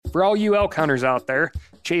For all you elk hunters out there,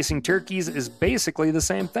 chasing turkeys is basically the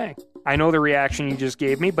same thing. I know the reaction you just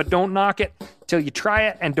gave me, but don't knock it till you try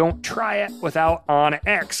it, and don't try it without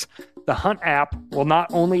OnX. The Hunt app will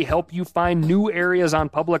not only help you find new areas on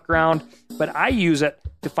public ground, but I use it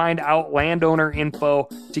to find out landowner info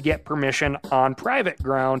to get permission on private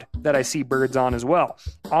ground that I see birds on as well.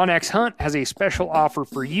 OnX Hunt has a special offer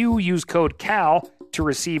for you. Use code CAL to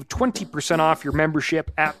receive 20% off your membership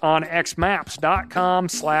at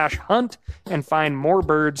onxmaps.com/hunt and find more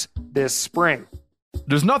birds this spring.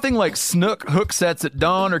 There's nothing like snook hook sets at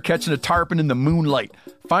dawn or catching a tarpon in the moonlight.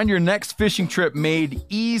 Find your next fishing trip made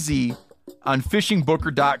easy on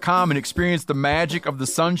fishingbooker.com and experience the magic of the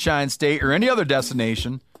Sunshine State or any other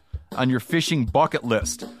destination on your fishing bucket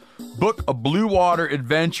list. Book a blue water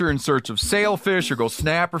adventure in search of sailfish or go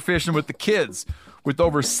snapper fishing with the kids. With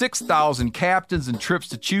over 6,000 captains and trips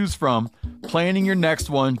to choose from, planning your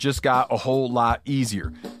next one just got a whole lot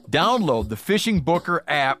easier. Download the Fishing Booker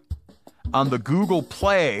app on the Google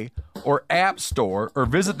Play or App Store, or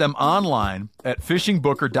visit them online at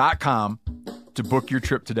fishingbooker.com to book your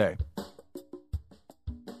trip today.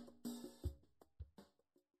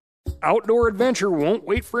 Outdoor adventure won't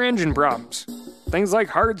wait for engine problems. Things like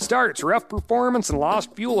hard starts, rough performance, and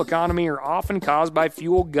lost fuel economy are often caused by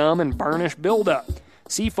fuel gum and varnish buildup.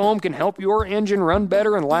 Seafoam can help your engine run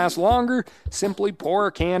better and last longer. Simply pour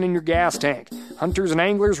a can in your gas tank. Hunters and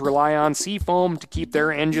anglers rely on Seafoam to keep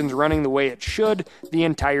their engines running the way it should the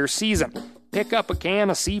entire season. Pick up a can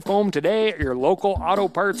of Seafoam today at your local auto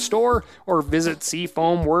parts store or visit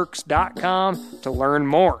seafoamworks.com to learn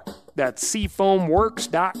more. That's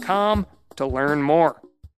seafoamworks.com to learn more.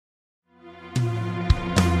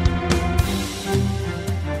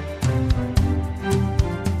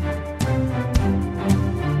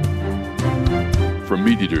 From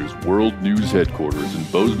MeatEater's World News Headquarters in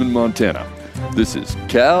Bozeman, Montana, this is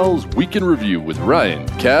Cal's Week in Review with Ryan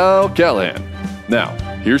Cal Callahan. Now,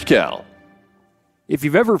 here's Cal. If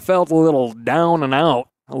you've ever felt a little down and out,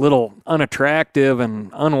 a little unattractive and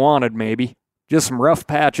unwanted maybe, just some rough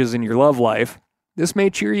patches in your love life, this may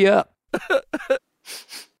cheer you up.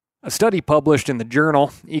 A study published in the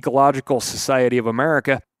journal Ecological Society of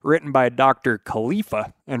America, written by Dr.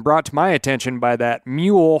 Khalifa, and brought to my attention by that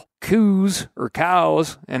mule, coos, or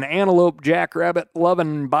cows, and antelope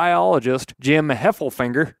jackrabbit-loving biologist Jim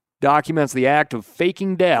Heffelfinger, documents the act of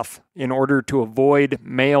faking death in order to avoid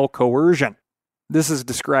male coercion. This is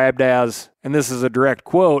described as, and this is a direct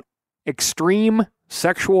quote, extreme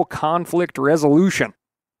sexual conflict resolution.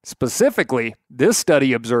 Specifically, this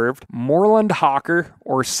study observed moorland hawker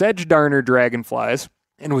or sedge darner dragonflies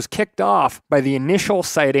and was kicked off by the initial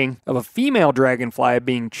sighting of a female dragonfly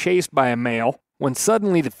being chased by a male when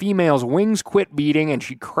suddenly the female's wings quit beating and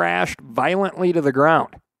she crashed violently to the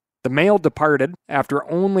ground. The male departed after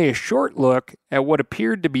only a short look at what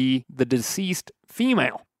appeared to be the deceased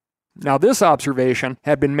female. Now, this observation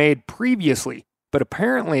had been made previously, but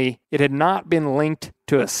apparently it had not been linked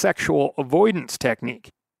to a sexual avoidance technique.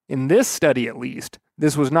 In this study, at least,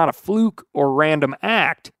 this was not a fluke or random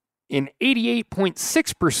act. In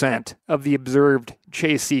 88.6% of the observed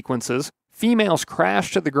chase sequences, females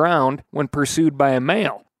crashed to the ground when pursued by a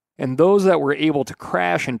male, and those that were able to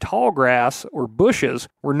crash in tall grass or bushes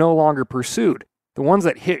were no longer pursued. The ones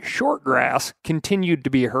that hit short grass continued to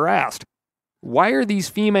be harassed. Why are these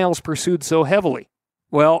females pursued so heavily?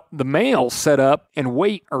 Well, the males set up and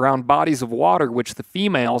wait around bodies of water which the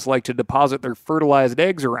females like to deposit their fertilized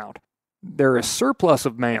eggs around. There is a surplus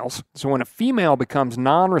of males, so when a female becomes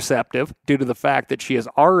non-receptive due to the fact that she has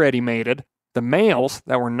already mated, the males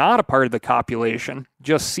that were not a part of the copulation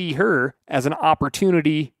just see her as an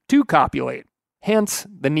opportunity to copulate. Hence,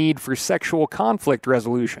 the need for sexual conflict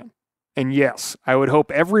resolution. And yes, I would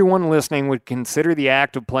hope everyone listening would consider the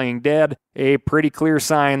act of playing dead a pretty clear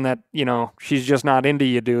sign that, she's just not into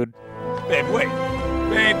you, dude. Babe, wait.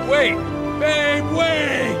 Babe, wait. Babe,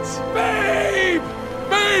 wait. Babe.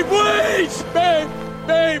 Babe, wait. Babe.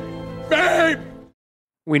 Babe. Babe.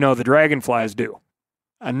 We know the dragonflies do.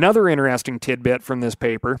 Another interesting tidbit from this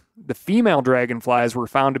paper, the female dragonflies were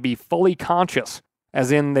found to be fully conscious,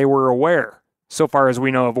 as in they were aware, so far as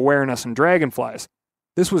we know of awareness in dragonflies.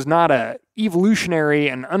 This was not a evolutionary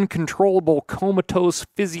and uncontrollable comatose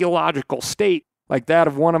physiological state like that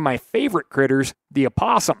of one of my favorite critters, the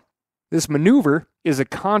opossum. This maneuver is a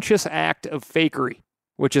conscious act of fakery,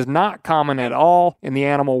 which is not common at all in the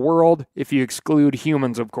animal world if you exclude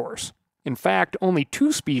humans, of course. In fact, only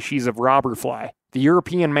 2 species of robberfly, the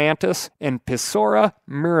European mantis and Pissora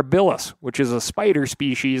mirabilis, which is a spider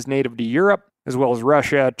species native to Europe, as well as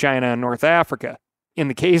Russia, China, and North Africa. In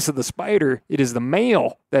the case of the spider, it is the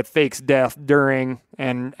male that fakes death during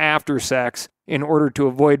and after sex in order to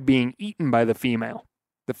avoid being eaten by the female.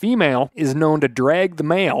 The female is known to drag the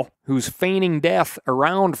male, who's feigning death,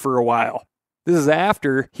 around for a while. This is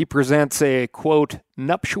after he presents a, quote,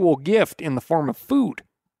 nuptial gift in the form of food.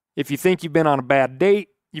 If you think you've been on a bad date,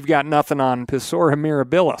 you've got nothing on Pisora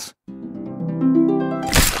mirabilis.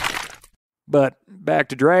 But back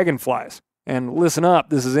to dragonflies. And listen up,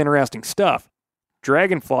 this is interesting stuff.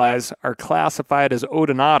 Dragonflies are classified as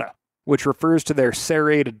odonata, which refers to their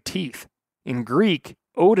serrated teeth. In Greek,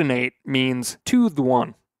 odonate means toothed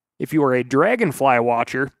one. If you are a dragonfly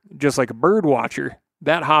watcher, just like a bird watcher,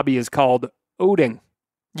 that hobby is called oding.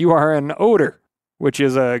 You are an odor, which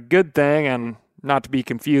is a good thing, and not to be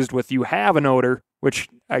confused with you have an odor, which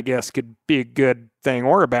I guess could be a good thing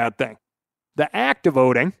or a bad thing. The act of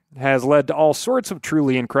oding has led to all sorts of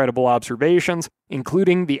truly incredible observations,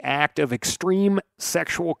 including the act of extreme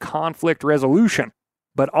sexual conflict resolution.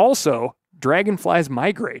 But also, dragonflies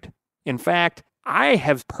migrate. In fact, I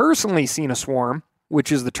have personally seen a swarm,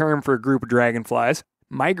 which is the term for a group of dragonflies,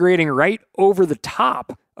 migrating right over the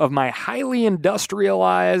top of my highly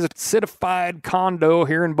industrialized, citified condo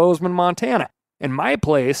here in Bozeman, Montana. And my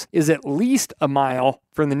place is at least a mile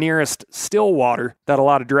from the nearest still water that a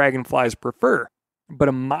lot of dragonflies prefer. But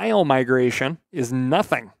a mile migration is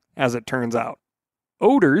nothing, as it turns out.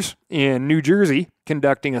 Odors in New Jersey,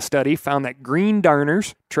 conducting a study, found that green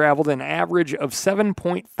darners traveled an average of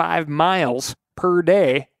 7.5 miles per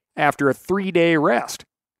day after a 3-day rest.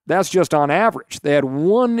 That's just on average. They had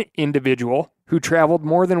one individual who traveled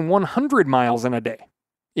more than 100 miles in a day.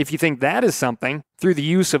 If you think that is something, through the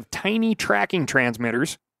use of tiny tracking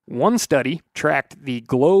transmitters, one study tracked the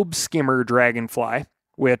globe skimmer dragonfly,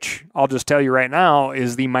 which I'll just tell you right now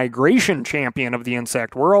is the migration champion of the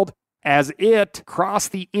insect world, as it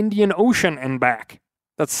crossed the Indian Ocean and back.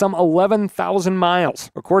 That's some 11,000 miles,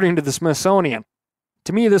 according to the Smithsonian.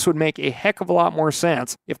 To me, this would make a heck of a lot more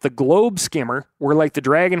sense if the globe skimmer were like the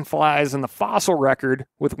dragonflies in the fossil record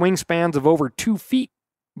with wingspans of over 2 feet.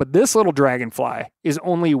 But this little dragonfly is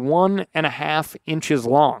only 1.5 inches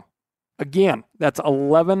long. Again, that's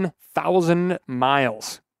 11,000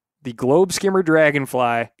 miles. The globe skimmer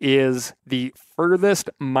dragonfly is the furthest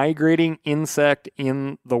migrating insect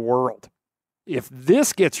in the world. If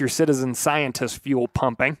this gets your citizen scientist fuel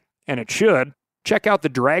pumping, and it should, check out the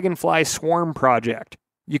Dragonfly Swarm Project.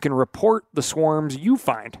 You can report the swarms you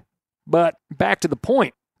find. But back to the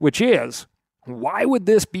point, which is, why would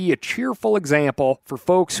this be a cheerful example for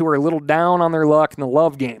folks who are a little down on their luck in the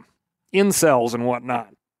love game? Incels and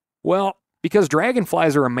whatnot. Well, because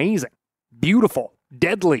dragonflies are amazing, beautiful,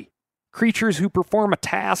 deadly, creatures who perform a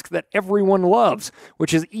task that everyone loves,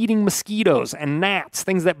 which is eating mosquitoes and gnats,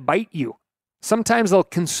 things that bite you. Sometimes they'll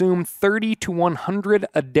consume 30 to 100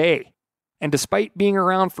 a day. And despite being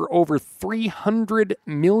around for over 300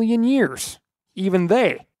 million years, even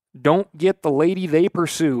they don't get the lady they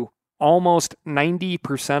pursue almost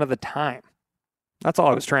 90% of the time. That's all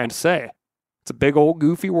I was trying to say. It's a big old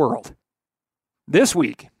goofy world. This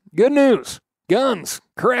week, good news. Guns,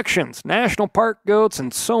 corrections, national park goats,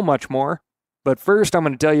 and so much more. But first, I'm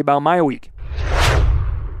going to tell you about my week.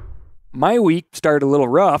 My week started a little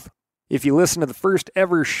rough. If you listen to the first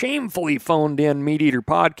ever shamefully phoned in Meat Eater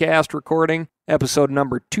podcast recording, episode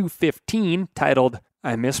number 215, titled,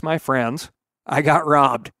 I Miss My Friends, I got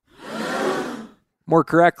robbed. More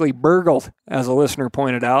correctly, burgled, as a listener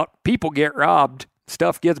pointed out. People get robbed.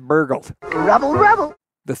 Stuff gets burgled. Rubble, rubble.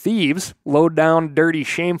 The thieves, low-down, dirty,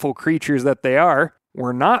 shameful creatures that they are,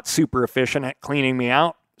 were not super efficient at cleaning me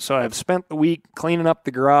out, so I've spent the week cleaning up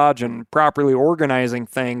the garage and properly organizing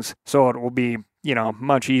things so it will be,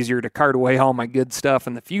 much easier to cart away all my good stuff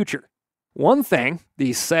in the future. One thing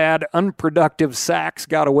these sad, unproductive sacks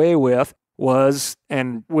got away with was,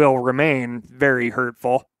 and will remain very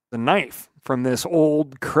hurtful, the knife from this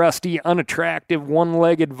old, crusty, unattractive,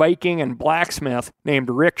 one-legged Viking and blacksmith named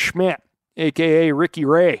Rick Schmidt, a.k.a. Ricky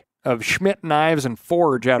Ray, of Schmidt Knives and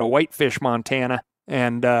Forge out of Whitefish, Montana,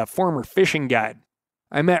 and former fishing guide.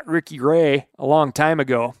 I met Ricky Ray a long time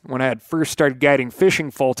ago when I had first started guiding fishing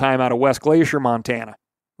full-time out of West Glacier, Montana.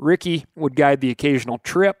 Ricky would guide the occasional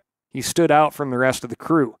trip. He stood out from the rest of the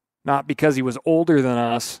crew, not because he was older than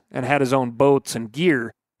us and had his own boats and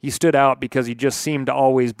gear. He stood out because he just seemed to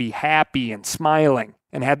always be happy and smiling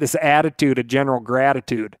and had this attitude of general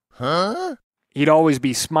gratitude. Huh? He'd always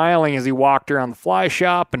be smiling as he walked around the fly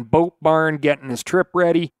shop and boat barn getting his trip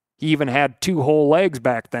ready. He even had 2 whole legs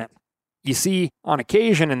back then. You see, on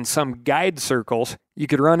occasion in some guide circles, you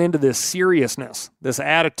could run into this seriousness, this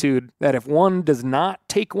attitude that if one does not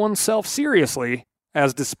take oneself seriously,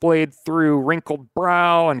 as displayed through wrinkled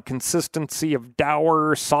brow and consistency of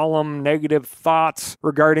dour, solemn, negative thoughts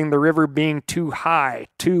regarding the river being too high,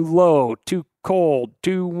 too low, too cold,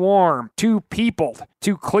 too warm, too peopled,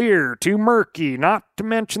 too clear, too murky, not to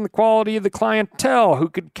mention the quality of the clientele who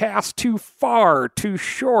could cast too far, too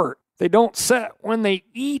short. They don't set when they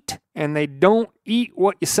eat, and they don't eat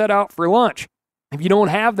what you set out for lunch. If you don't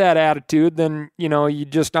have that attitude, then, you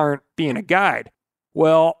just aren't being a guide.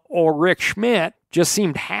 Well, old Rick Schmidt just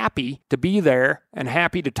seemed happy to be there and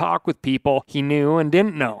happy to talk with people he knew and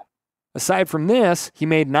didn't know. Aside from this, he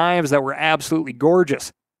made knives that were absolutely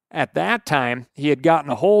gorgeous. At that time, he had gotten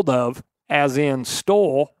a hold of, as in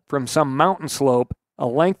stole, from some mountain slope, a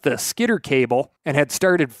length of skitter cable and had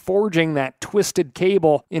started forging that twisted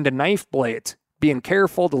cable into knife blades, being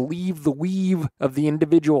careful to leave the weave of the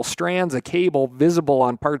individual strands of cable visible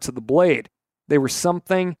on parts of the blade. They were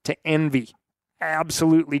something to envy.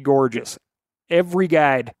 Absolutely gorgeous. Every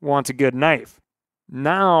guide wants a good knife.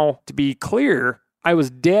 Now, to be clear, I was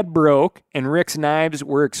dead broke and Rick's knives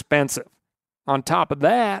were expensive. On top of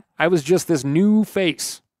that, I was just this new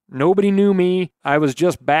face. Nobody knew me. I was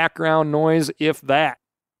just background noise, if that.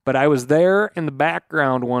 But I was there in the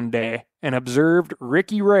background one day and observed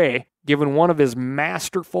Ricky Ray giving one of his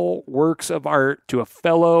masterful works of art to a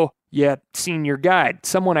fellow yet senior guide,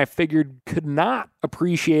 someone I figured could not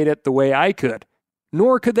appreciate it the way I could.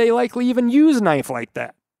 Nor could they likely even use a knife like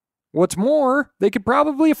that. What's more, they could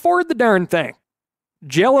probably afford the darn thing.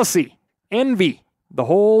 Jealousy, envy, the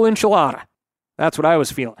whole enchilada. That's what I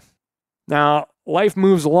was feeling. Now, life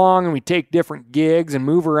moves along and we take different gigs and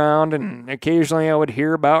move around, and occasionally I would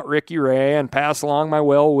hear about Ricky Ray and pass along my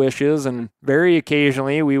well wishes, and very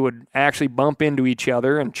occasionally we would actually bump into each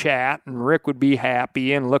other and chat, and Rick would be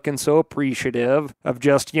happy and looking so appreciative of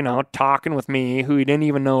just, talking with me, who he didn't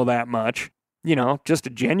even know that much. Just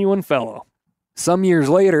a genuine fellow. Some years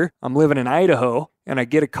later, I'm living in Idaho, and I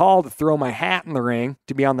get a call to throw my hat in the ring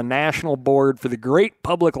to be on the national board for the great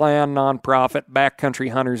public land nonprofit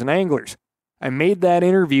Backcountry Hunters and Anglers. I made that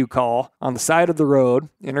interview call on the side of the road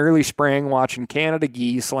in early spring watching Canada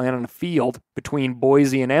geese land in a field between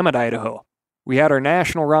Boise and Emmett, Idaho. We had our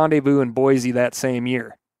national rendezvous in Boise that same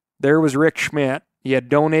year. There was Rick Schmidt. He had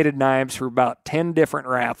donated knives for about 10 different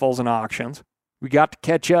raffles and auctions. We got to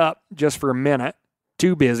catch up just for a minute.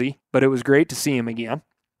 Too busy, but it was great to see him again.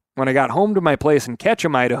 When I got home to my place in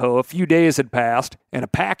Ketchum, Idaho, a few days had passed, and a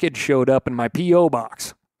package showed up in my P.O.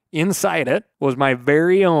 box. Inside it was my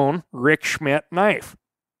very own Rick Schmidt knife,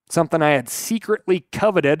 something I had secretly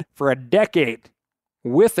coveted for a decade.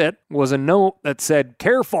 With it was a note that said,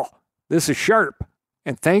 "Careful, this is sharp,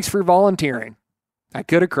 and thanks for volunteering." I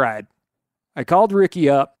could have cried. I called Ricky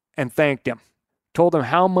up and thanked him, told him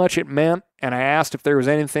how much it meant, and I asked if there was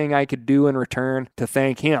anything I could do in return to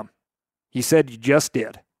thank him. He said, "You just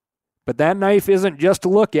did. But that knife isn't just to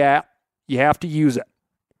look at, you have to use it."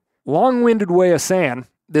 Long-winded way of saying,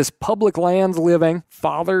 this public lands living,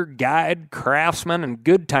 father, guide, craftsman, and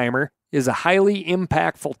good timer is a highly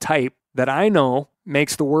impactful type that I know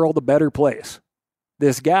makes the world a better place.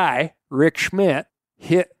 This guy, Rick Schmidt,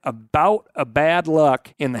 hit about a bad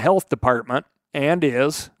luck in the health department and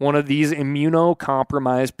is one of these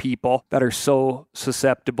immunocompromised people that are so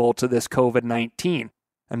susceptible to this COVID-19.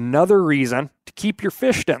 Another reason to keep your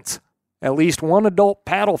fish stints, at least one adult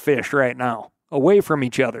paddlefish right now, away from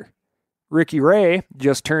each other. Ricky Ray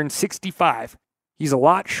just turned 65. He's a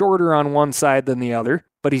lot shorter on one side than the other,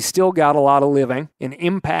 but he's still got a lot of living and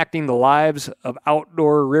impacting the lives of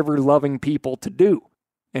outdoor river-loving people to do.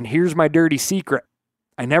 And here's my dirty secret.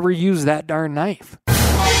 I never used that darn knife.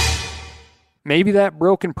 Maybe that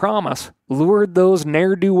broken promise lured those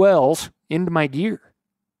ne'er-do-wells into my gear.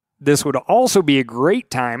 This would also be a great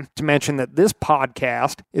time to mention that this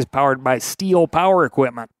podcast is powered by Steel Power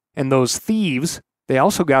Equipment. And those thieves, they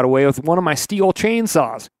also got away with one of my Steel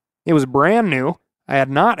chainsaws. It was brand new. I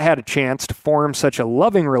had not had a chance to form such a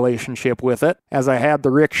loving relationship with it as I had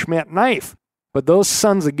the Rick Schmidt knife. But those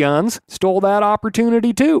sons of guns stole that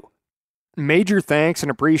opportunity too. Major thanks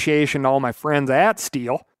and appreciation to all my friends at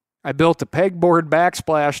Steel. I built a pegboard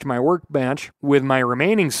backsplash to my workbench with my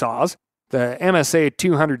remaining saws, the MSA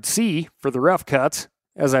 200C for the rough cuts.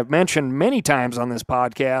 As I've mentioned many times on this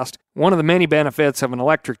podcast, one of the many benefits of an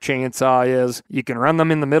electric chainsaw is you can run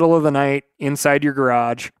them in the middle of the night inside your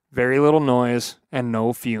garage, very little noise, and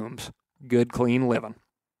no fumes. Good, clean living.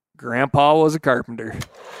 Grandpa was a carpenter.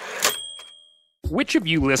 Which of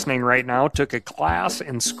you listening right now took a class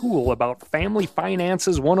in school about Family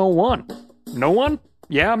Finances 101? No one?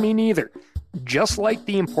 Yeah, me neither. Just like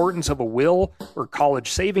the importance of a will or college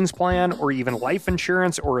savings plan or even life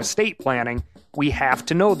insurance or estate planning, We have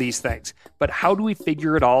to know these things, but how do we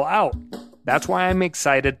figure it all out? That's why I'm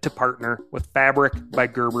excited to partner with Fabric by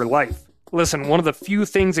Gerber Life. Listen, one of the few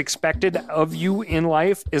things expected of you in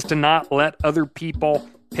life is to not let other people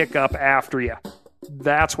pick up after you.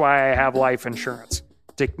 That's why I have life insurance,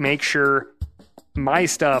 to make sure my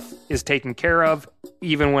stuff is taken care of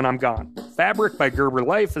even when I'm gone. Fabric by Gerber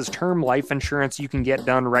Life is term life insurance you can get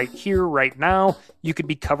done right here, right now. You could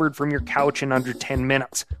be covered from your couch in under 10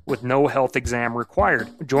 minutes with no health exam required.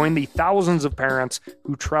 Join the thousands of parents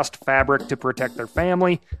who trust Fabric to protect their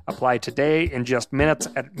family. Apply today in just minutes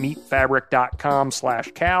at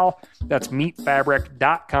meetfabric.com/Cal. That's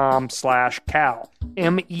meetfabric.com/Cal.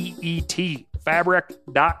 MEET.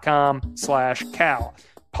 Fabric.com/Cal.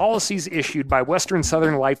 Policies issued by Western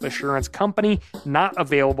Southern Life Assurance Company, not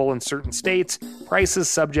available in certain states. Prices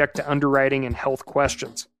subject to underwriting and health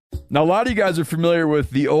questions. Now, a lot of you guys are familiar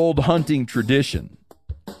with the old hunting tradition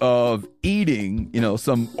of eating,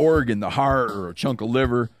 some organ, the heart or a chunk of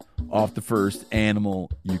liver off the first animal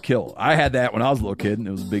you kill. I had that when I was a little kid, and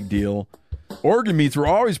it was a big deal. Organ meats were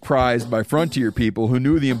always prized by frontier people who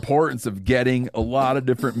knew the importance of getting a lot of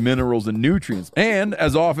different minerals and nutrients. And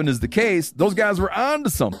as often is the case, those guys were onto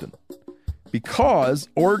something, because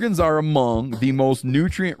organs are among the most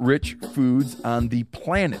nutrient-rich foods on the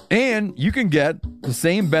planet. And you can get the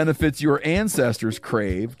same benefits your ancestors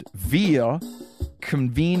craved via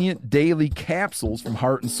convenient daily capsules from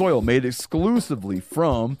Heart and Soil, made exclusively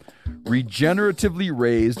from regeneratively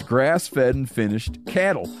raised, grass-fed, and finished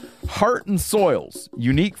cattle. Heart and Soil's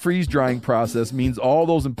unique freeze-drying process means all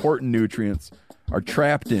those important nutrients are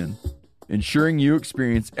trapped in, ensuring you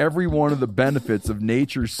experience every one of the benefits of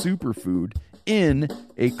nature's superfood in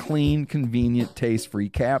a clean, convenient, taste-free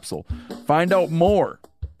capsule. Find out more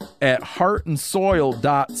at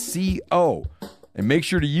heartandsoil.co. And make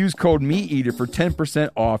sure to use code MeatEater for 10%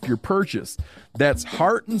 off your purchase. That's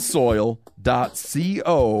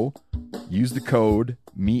heartandsoil.co. Use the code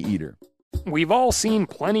MeatEater. We've all seen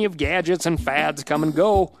plenty of gadgets and fads come and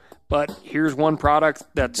go, but here's one product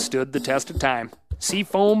that stood the test of time.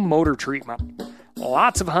 Seafoam Motor Treatment.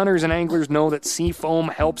 Lots of hunters and anglers know that Seafoam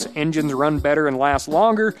helps engines run better and last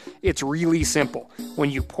longer. It's really simple.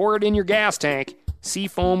 When you pour it in your gas tank,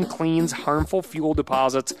 Seafoam cleans harmful fuel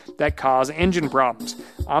deposits that cause engine problems.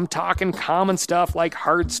 I'm talking common stuff like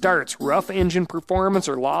hard starts, rough engine performance,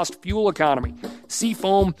 or lost fuel economy.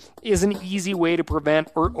 Seafoam is an easy way to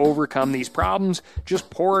prevent or overcome these problems.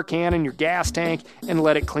 Just pour a can in your gas tank and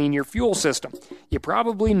let it clean your fuel system. You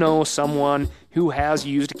probably know someone who has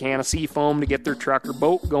used a can of Seafoam to get their truck or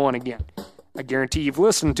boat going again. I guarantee you've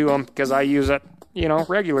listened to them, because I use it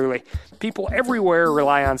regularly. People everywhere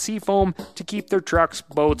rely on Seafoam to keep their trucks,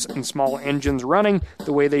 boats, and small engines running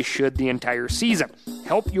the way they should the entire season.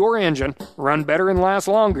 Help your engine run better and last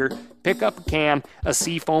longer. Pick up a can of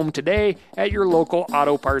Seafoam today at your local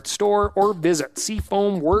auto parts store or visit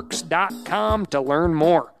seafoamworks.com to learn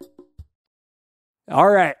more. All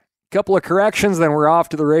right, couple of corrections, then we're off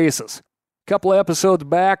to the races. A couple of episodes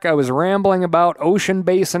back, I was rambling about ocean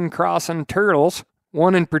basin crossing turtles.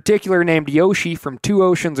 One in particular named Yoshi from Two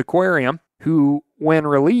Oceans Aquarium, who, when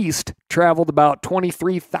released, traveled about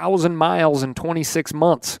 23,000 miles in 26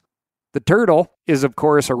 months. The turtle is, of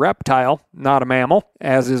course, a reptile, not a mammal,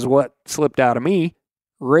 as is what slipped out of me.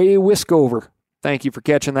 Ray Wiskover. Thank you for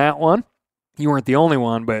catching that one. You weren't the only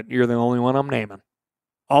one, but you're the only one I'm naming.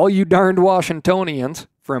 All you darned Washingtonians,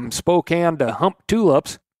 from Spokane to Hump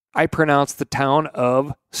Tulips, I pronounce the town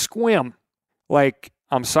of Sequim. Like,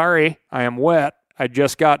 I'm sorry, I am wet. I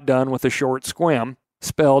just got done with a short swim,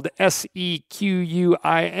 spelled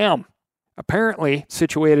Sequim. Apparently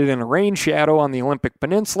situated in a rain shadow on the Olympic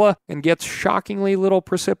Peninsula and gets shockingly little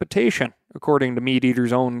precipitation, according to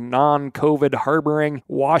MeatEater's own non-COVID harboring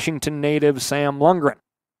Washington native Sam Lundgren.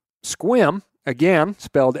 Sequim, again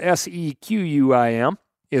spelled Sequim,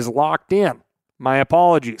 is locked in. My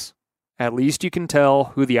apologies. At least you can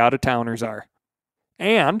tell who the out-of-towners are.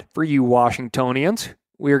 And for you Washingtonians,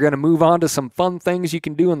 we are going to move on to some fun things you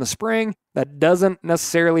can do in the spring that doesn't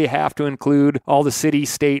necessarily have to include all the city,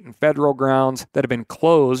 state, and federal grounds that have been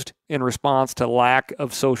closed in response to lack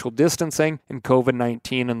of social distancing and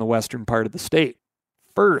COVID-19 in the western part of the state.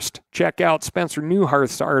 First, check out Spencer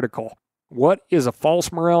Neuharth's article, What is a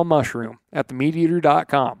False Morel Mushroom, at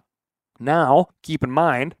themeateater.com. Now, keep in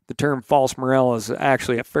mind, the term false morel is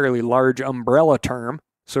actually a fairly large umbrella term,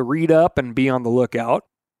 so read up and be on the lookout.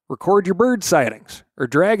 Record your bird sightings, or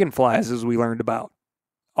dragonflies as we learned about.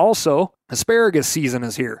 Also, asparagus season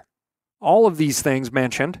is here. All of these things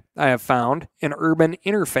mentioned I have found in urban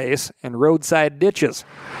interface and roadside ditches.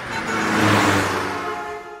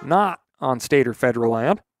 Not on state or federal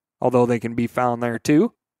land. although they can be found there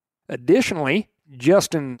too. Additionally,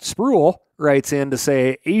 Justin Spruill writes in to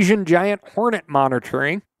say Asian giant hornet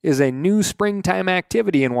monitoring is a new springtime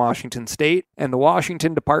activity in Washington State, and the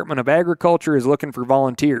Washington Department of Agriculture is looking for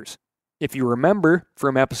volunteers. If you remember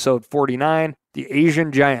from episode 49, the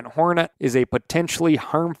Asian giant hornet is a potentially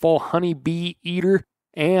harmful honeybee eater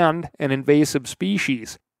and an invasive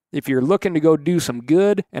species. If you're looking to go do some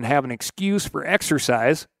good and have an excuse for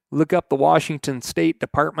exercise, look up the Washington State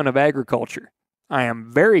Department of Agriculture. I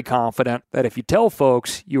am very confident that if you tell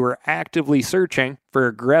folks you are actively searching for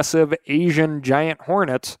aggressive Asian giant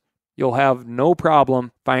hornets, you'll have no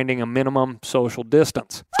problem finding a minimum social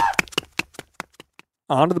distance.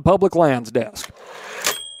 On to the public lands desk.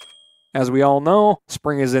 As we all know,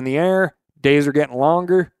 spring is in the air, days are getting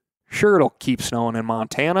longer. Sure, it'll keep snowing in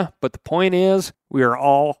Montana, but the point is, we are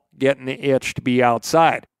all getting the itch to be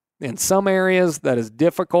outside. In some areas, that is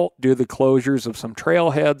difficult due to the closures of some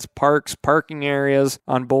trailheads, parks, parking areas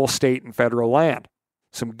on both state and federal land.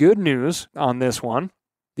 Some good news on this one.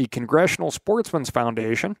 The Congressional Sportsmen's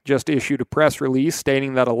Foundation just issued a press release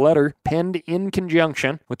stating that a letter penned in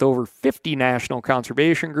conjunction with over 50 national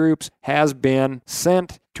conservation groups has been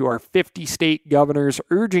sent to our 50 state governors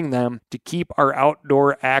urging them to keep our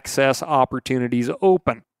outdoor access opportunities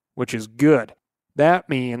open, which is good. That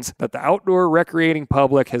means that the outdoor recreating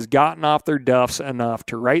public has gotten off their duffs enough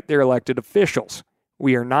to write their elected officials.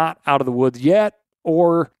 We are not out of the woods yet,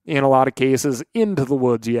 or in a lot of cases, into the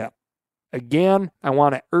woods yet. Again, I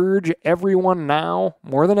want to urge everyone now,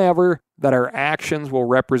 more than ever, that our actions will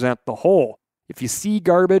represent the whole. If you see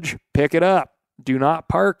garbage, pick it up. Do not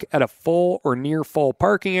park at a full or near full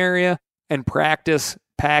parking area, and practice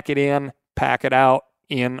pack it in, pack it out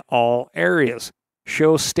in all areas.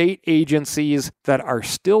 Show state agencies that are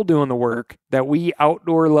still doing the work that we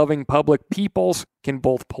outdoor-loving public peoples can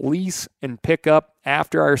both police and pick up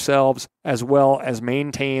after ourselves, as well as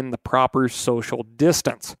maintain the proper social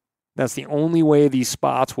distance. That's the only way these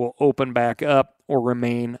spots will open back up or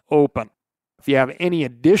remain open. If you have any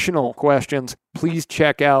additional questions, please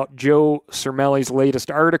check out Joe Cermelli's latest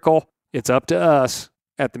article. It's up to us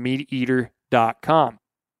at themeateater.com.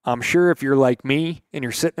 I'm sure if you're like me and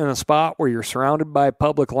you're sitting in a spot where you're surrounded by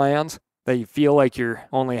public lands, that you feel like you're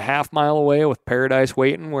only a half mile away with paradise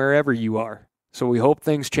waiting wherever you are. So we hope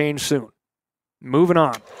things change soon. Moving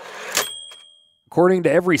on. According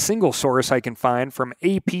to every single source I can find, from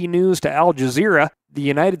AP News to Al Jazeera, the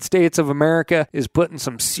United States of America is putting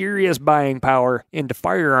some serious buying power into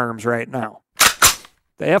firearms right now.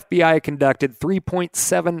 The FBI conducted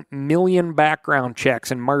 3.7 million background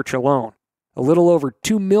checks in March alone. A little over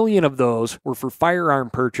 2 million of those were for firearm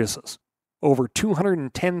purchases. Over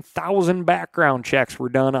 210,000 background checks were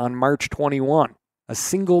done on March 21, a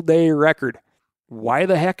single-day record. Why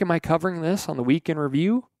the heck am I covering this on the Week in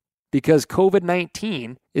Review? Because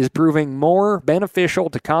COVID-19 is proving more beneficial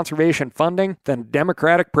to conservation funding than a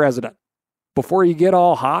Democratic president. Before you get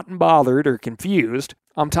all hot and bothered or confused,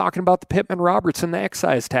 I'm talking about the Pittman-Robertson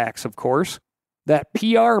excise tax, of course. That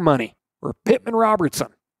PR money, or Pittman-Robertson.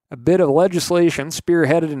 A bit of legislation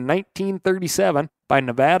spearheaded in 1937 by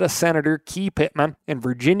Nevada Senator Key Pittman and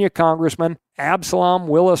Virginia Congressman Absalom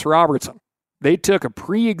Willis Robertson. They took a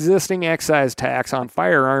pre-existing excise tax on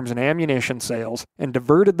firearms and ammunition sales and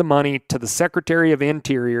diverted the money to the Secretary of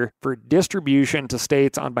Interior for distribution to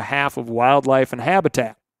states on behalf of wildlife and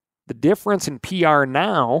habitat. The difference in PR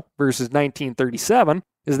now versus 1937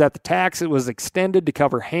 is that the tax was extended to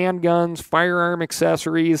cover handguns, firearm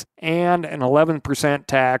accessories, and an 11%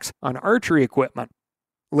 tax on archery equipment.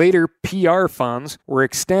 Later, PR funds were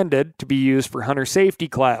extended to be used for hunter safety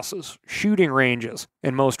classes, shooting ranges,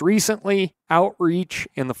 and most recently, outreach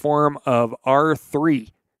in the form of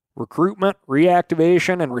R3, recruitment,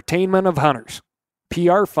 reactivation, and retainment of hunters.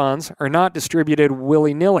 PR funds are not distributed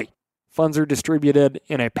willy-nilly. Funds are distributed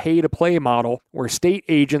in a pay-to-play model where state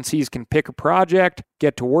agencies can pick a project,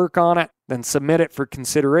 get to work on it, then submit it for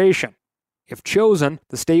consideration. If chosen,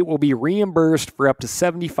 the state will be reimbursed for up to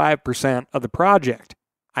 75% of the project.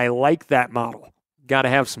 I like that model. Got to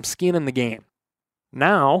have some skin in the game.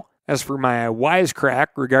 Now, as for my wisecrack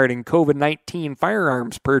regarding COVID-19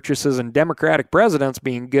 firearms purchases and Democratic presidents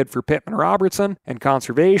being good for Pittman-Robertson and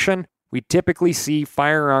conservation, we typically see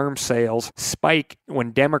firearm sales spike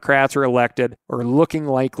when Democrats are elected or looking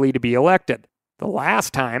likely to be elected. The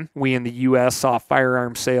last time we in the U.S. saw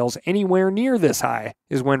firearm sales anywhere near this high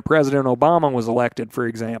is when President Obama was elected, for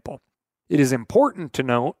example. It is important to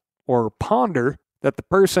note, or ponder, that the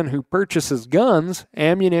person who purchases guns,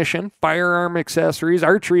 ammunition, firearm accessories,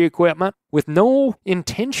 archery equipment, with no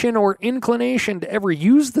intention or inclination to ever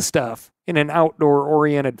use the stuff in an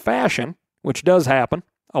outdoor-oriented fashion, which does happen,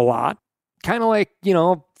 a lot. Kind of like,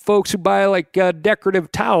 folks who buy like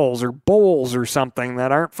decorative towels or bowls or something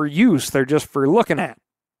that aren't for use, they're just for looking at.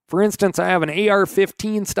 For instance, I have an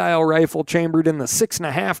AR-15 style rifle chambered in the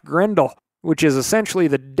 6.5 Grendel, which is essentially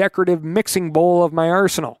the decorative mixing bowl of my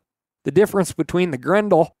arsenal. The difference between the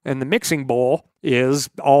Grendel and the mixing bowl is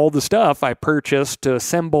all the stuff I purchased to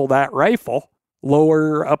assemble that rifle.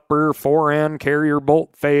 Lower, upper, fore-end, carrier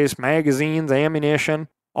bolt face, magazines, ammunition,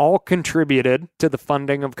 all contributed to the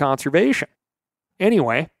funding of conservation.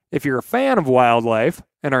 Anyway, if you're a fan of wildlife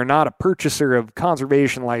and are not a purchaser of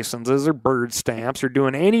conservation licenses or bird stamps or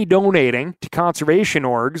doing any donating to conservation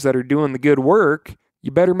orgs that are doing the good work,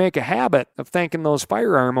 you better make a habit of thanking those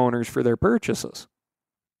firearm owners for their purchases.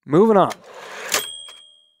 Moving on.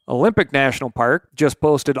 Olympic National Park just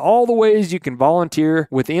posted all the ways you can volunteer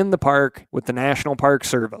within the park with the National Park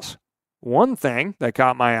Service. One thing that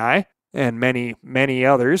caught my eye, and many, many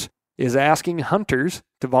others, is asking hunters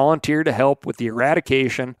to volunteer to help with the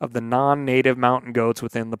eradication of the non-native mountain goats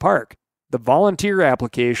within the park. The volunteer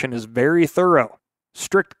application is very thorough.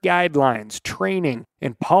 Strict guidelines, training,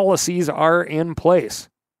 and policies are in place.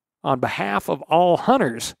 On behalf of all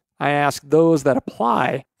hunters, I ask those that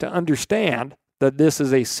apply to understand that this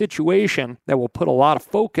is a situation that will put a lot of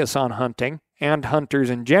focus on hunting and hunters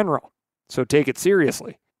in general, so take it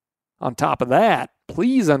seriously. On top of that,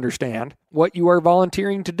 please understand what you are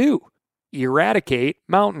volunteering to do. Eradicate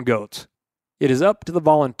mountain goats. It is up to the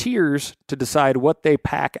volunteers to decide what they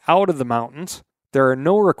pack out of the mountains. There are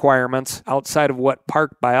no requirements outside of what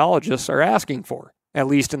park biologists are asking for, at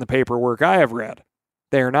least in the paperwork I have read.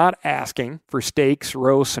 They are not asking for steaks,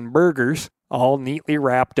 roasts, and burgers, all neatly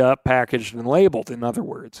wrapped up, packaged, and labeled, in other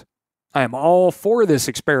words. I am all for this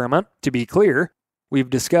experiment, to be clear. We've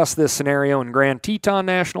discussed this scenario in Grand Teton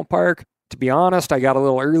National Park. To be honest, I got a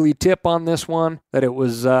little early tip on this one that it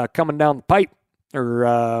was coming down the pipe,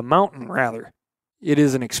 or mountain rather. It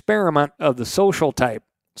is an experiment of the social type,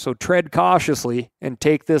 so tread cautiously and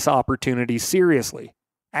take this opportunity seriously.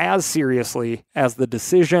 As seriously as the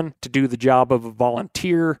decision to do the job of a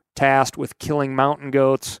volunteer tasked with killing mountain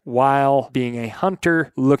goats while being a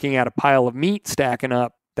hunter looking at a pile of meat stacking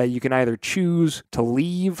up that you can either choose to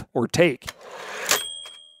leave or take.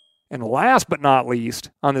 And last but not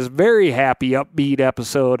least, on this very happy, upbeat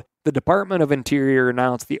episode, the Department of Interior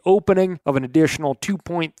announced the opening of an additional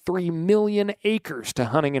 2.3 million acres to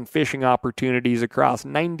hunting and fishing opportunities across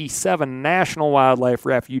 97 national wildlife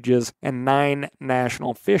refuges and 9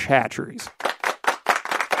 national fish hatcheries.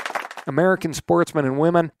 American sportsmen and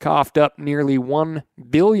women coughed up nearly $1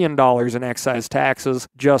 billion in excise taxes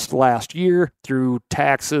just last year through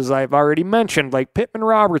taxes I've already mentioned, like Pittman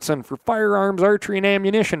Robertson for firearms, archery, and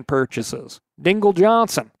ammunition purchases, Dingle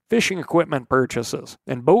Johnson, fishing equipment purchases,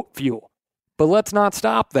 and boat fuel. But let's not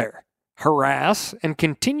stop there. Harass and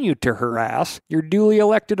continue to harass your duly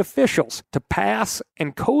elected officials to pass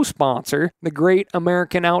and co-sponsor the Great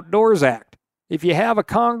American Outdoors Act. If you have a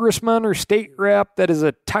congressman or state rep that is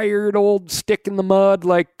a tired old stick in the mud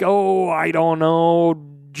like, Jim Risch,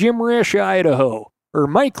 Idaho, or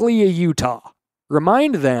Mike Lee, Utah,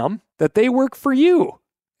 remind them that they work for you,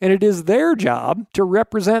 and it is their job to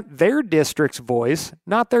represent their district's voice,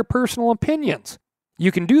 not their personal opinions.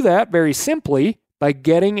 You can do that very simply by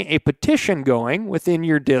getting a petition going within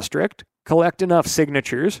your district, collect enough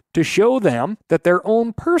signatures to show them that their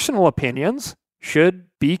own personal opinions should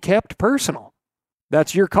be kept personal.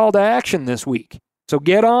 That's your call to action this week, so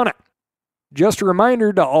get on it. Just a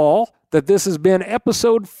reminder to all that this has been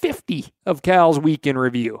episode 50 of Cal's Week in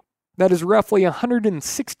Review. That is roughly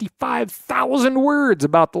 165,000 words,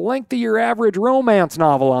 about the length of your average romance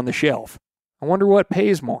novel on the shelf. I wonder what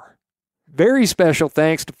pays more. Very special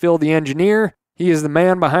thanks to Phil the engineer. He is the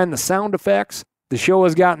man behind the sound effects. The show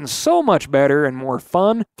has gotten so much better and more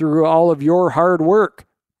fun through all of your hard work.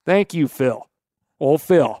 Thank you, Phil. Old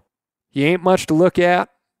Phil. He ain't much to look at,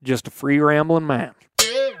 just a free rambling man.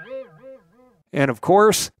 And of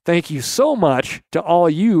course, thank you so much to all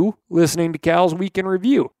you listening to Cal's Week in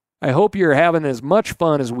Review. I hope you're having as much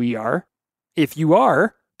fun as we are. If you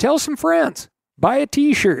are, tell some friends. Buy a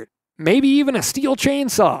t-shirt, maybe even a steel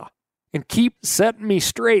chainsaw, and keep setting me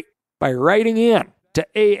straight by writing in to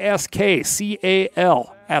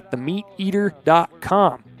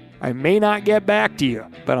askcal@themeateater.com. I may not get back to you,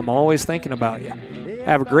 but I'm always thinking about you.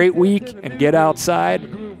 Have a great week and get outside.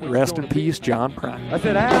 Rest in peace, John Prine. I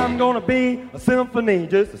said I'm gonna be a symphony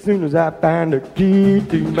just as soon as I find the key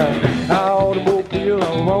to my automobile.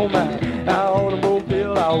 I want my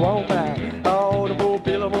automobile. I want my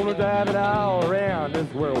automobile. I wanna drive it all around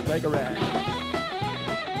this world. Take a ride.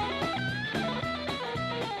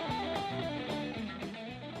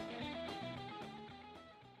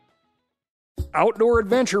 outdoor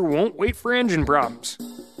adventure won't wait for engine problems.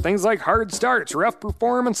 Things like hard starts, rough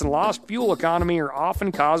performance, and lost fuel economy are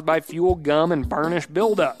often caused by fuel gum and varnish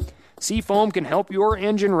buildup. Seafoam can help your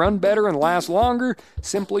engine run better and last longer.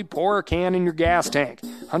 Simply pour a can in your gas tank.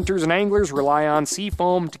 Hunters and anglers rely on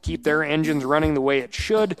Seafoam to keep their engines running the way it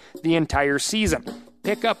should the entire season.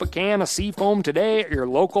 Pick up a can of Seafoam today at your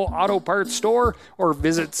local auto parts store or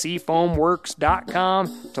visit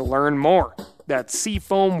SeafoamWorks.com to learn more. That's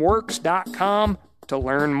SeafoamWorks.com to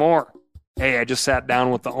learn more. Hey, I just sat down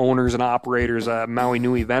with the owners and operators at Maui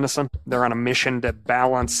Nui Venison. They're on a mission to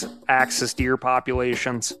balance axis deer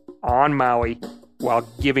populations on Maui while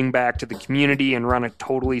giving back to the community and run a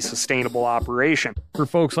totally sustainable operation. For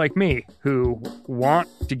folks like me who want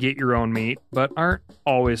to get your own meat but aren't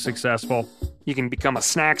always successful, you can become a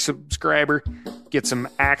snack subscriber, get some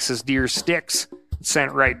axis deer sticks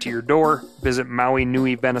sent right to your door. Visit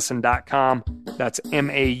MauiNuiVenison.com. That's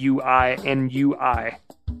MAUINUI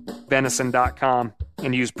venison.com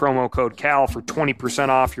and use promo code CAL for 20%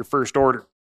 off your first order.